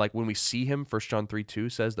 And like when we see him, 1 John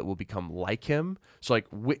 3:2 says that we'll become like him. So like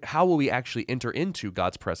how will we actually enter into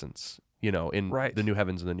God's presence, in Right. the new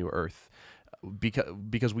heavens and the new earth?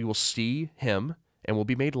 Because we will see him and we'll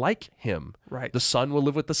be made like him. Right. The Son will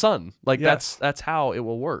live with the Son. Like Yes. that's how it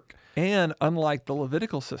will work. And unlike the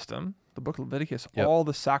Levitical system, the book of Leviticus, Yep. all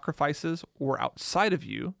the sacrifices were outside of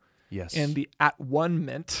you. Yes. And the at one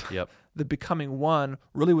meant Yep. the becoming one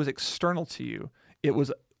really was external to you. It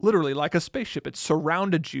was literally like a spaceship. It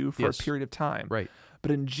surrounded you for Yes. a period of time. Right.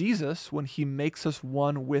 But in Jesus, when he makes us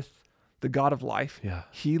one with the God of life, Yeah.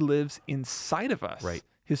 he lives inside of us. Right.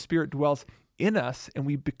 His spirit dwells in us, and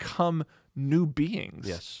we become new beings,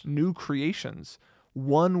 Yes. new creations,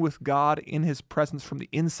 one with God in his presence from the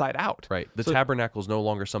inside out. Right. The So- tabernacle is no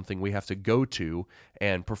longer something we have to go to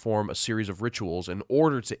and perform a series of rituals in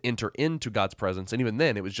order to enter into God's presence. And even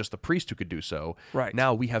then, it was just the priest who could do so. Right.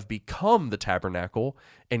 Now we have become the tabernacle,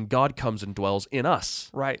 and God comes and dwells in us.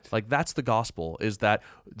 Right. Like that's the gospel, is that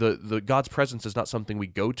the God's presence is not something we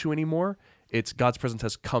go to anymore. It's God's presence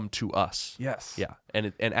has come to us. Yes. Yeah.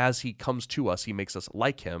 And as he comes to us, he makes us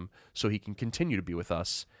like him so he can continue to be with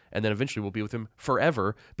us. And then eventually we'll be with him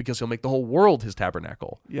forever because he'll make the whole world his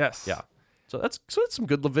tabernacle. Yes. Yeah. So that's some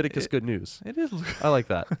good Leviticus good news. It is. I like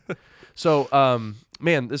that. So,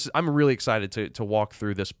 man, I'm really excited to walk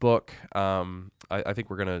through this book. I think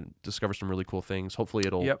we're gonna discover some really cool things. Hopefully,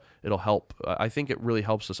 it'll help. I think it really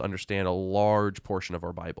helps us understand a large portion of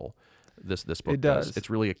our Bible. This book It does. It's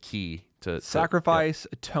really a key to Sacrifice,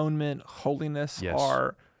 atonement, holiness Yes.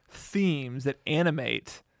 are themes that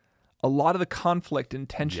animate a lot of the conflict and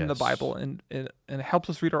tension in the Yes. Bible, and it helps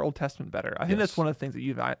us read our Old Testament better. I think that's Yes. one of the things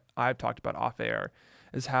that I've talked about off air,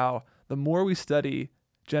 is how the more we study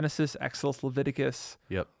Genesis, Exodus, Leviticus,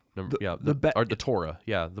 Yep. The Torah.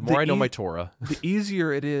 Yeah. The the more I know e- my Torah. the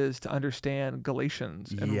easier it is to understand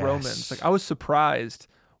Galatians and Yes. Romans. Like I was surprised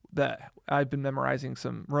that I've been memorizing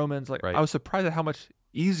some Romans. Like Right. I was surprised at how much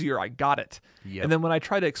easier. I got it. Yep. And then when I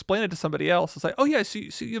try to explain it to somebody else, it's like, oh yeah, see,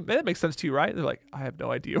 that makes sense to you, right? They're like, I have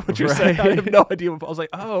no idea what you're Right. saying. I have no idea. I was like,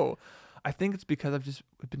 oh, I think it's because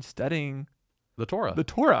I've been studying The Torah. the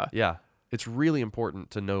Torah. Yeah. It's really important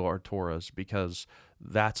to know our Torahs because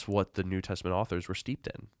that's what the New Testament authors were steeped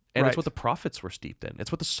in. And it's Right. what the prophets were steeped in.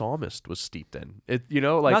 It's what the psalmist was steeped in. It, you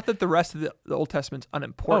know, like, Not that the rest of the Old Testament's oh,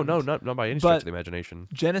 unimportant. no, not by any stretch But of the imagination.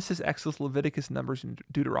 Genesis, Exodus, Leviticus, Numbers, and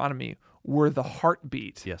Deuteronomy were the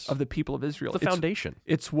heartbeat Yes. of the people of Israel. The foundation.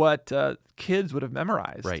 It's what kids would have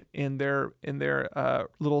memorized Right. in their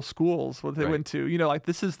little schools what they Right. went to. You know, like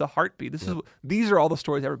this is the heartbeat. These are all the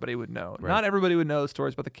stories everybody would know. Right. Not everybody would know the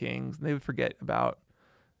stories about the kings, and they would forget about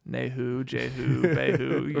Nehu, Jehu,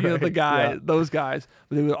 Behu, you know, the guy, Yeah. those guys.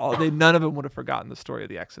 But none of them would have forgotten the story of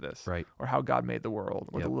the Exodus, Right. or how God made the world,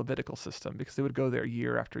 or Yep. the Levitical system, because they would go there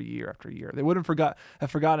year after year after year. They wouldn't have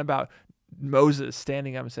forgotten about Moses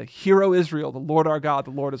standing up and saying, "Hear, O Israel, the Lord our God,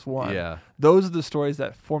 the Lord is one." Yeah. Those are the stories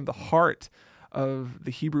that form the heart of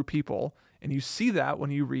the Hebrew people, and you see that when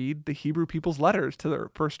you read the Hebrew people's letters to their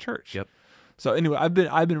first church. Yep. So anyway, I've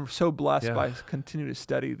been so blessed Yeah. by continuing to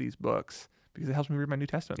study these books because it helps me read my New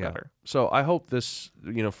Testament Yeah. better. So I hope this,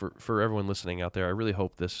 you know, for everyone listening out there, I really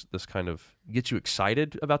hope this kind of gets you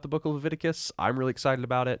excited about the book of Leviticus. I'm really excited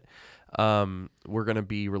about it. We're going to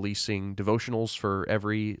be releasing devotionals for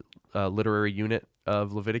every literary unit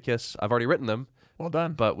of Leviticus. I've already written them, Well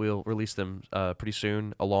done. but we'll release them pretty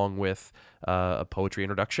soon, along with a poetry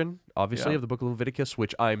introduction, obviously, Yeah. of the book of Leviticus,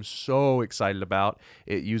 which I'm so excited about.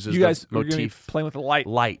 It uses You guys the are going to be motif playing with the light.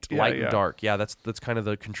 light Yeah, and yeah. dark. Yeah, that's kind of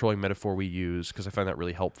the controlling metaphor we use because I find that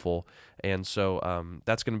really helpful. And so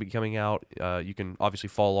that's going to be coming out. You can obviously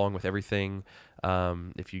follow along with everything.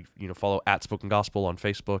 If you follow at Spoken Gospel on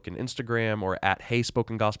Facebook and Instagram, or at Hey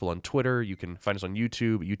Spoken Gospel on Twitter. You can find us on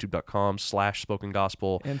YouTube, youtube.com/Spoken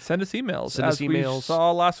Gospel. And send us emails. Send us As we emails.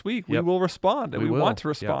 saw last week, Yep. we will respond, and we will. want to Yeah.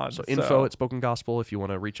 respond. So info at Spoken Gospel if you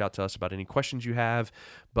want to reach out to us about any questions you have.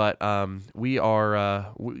 But we are,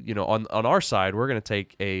 on our side, we're going to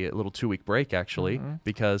take a little 2-week break actually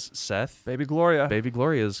because Seth, Baby Gloria. Baby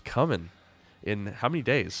Gloria is coming in how many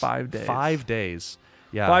days? 5 days. 5 days.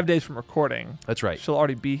 Yeah. 5 days from recording. That's right. She'll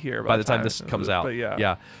already be here By the time this comes out. But yeah.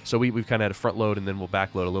 Yeah. So we've kind of had a front load and then we'll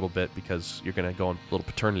back load a little bit because you're going to go on a little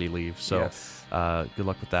paternity leave. So Yes. good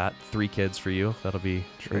luck with that. 3 kids for you. That'll be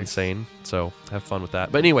Trace. insane. So have fun with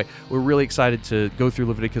that. But anyway, we're really excited to go through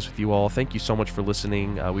Leviticus with you all. Thank you so much for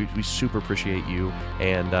listening. We super appreciate you.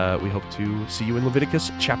 And we hope to see you in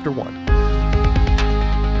Leviticus chapter 1.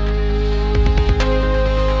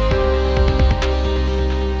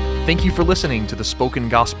 Thank you for listening to the Spoken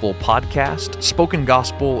Gospel podcast. Spoken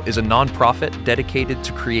Gospel is a nonprofit dedicated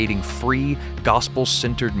to creating free,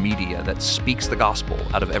 gospel-centered media that speaks the gospel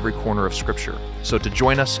out of every corner of Scripture. So to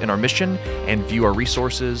join us in our mission and view our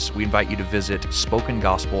resources, we invite you to visit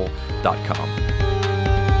spokengospel.com.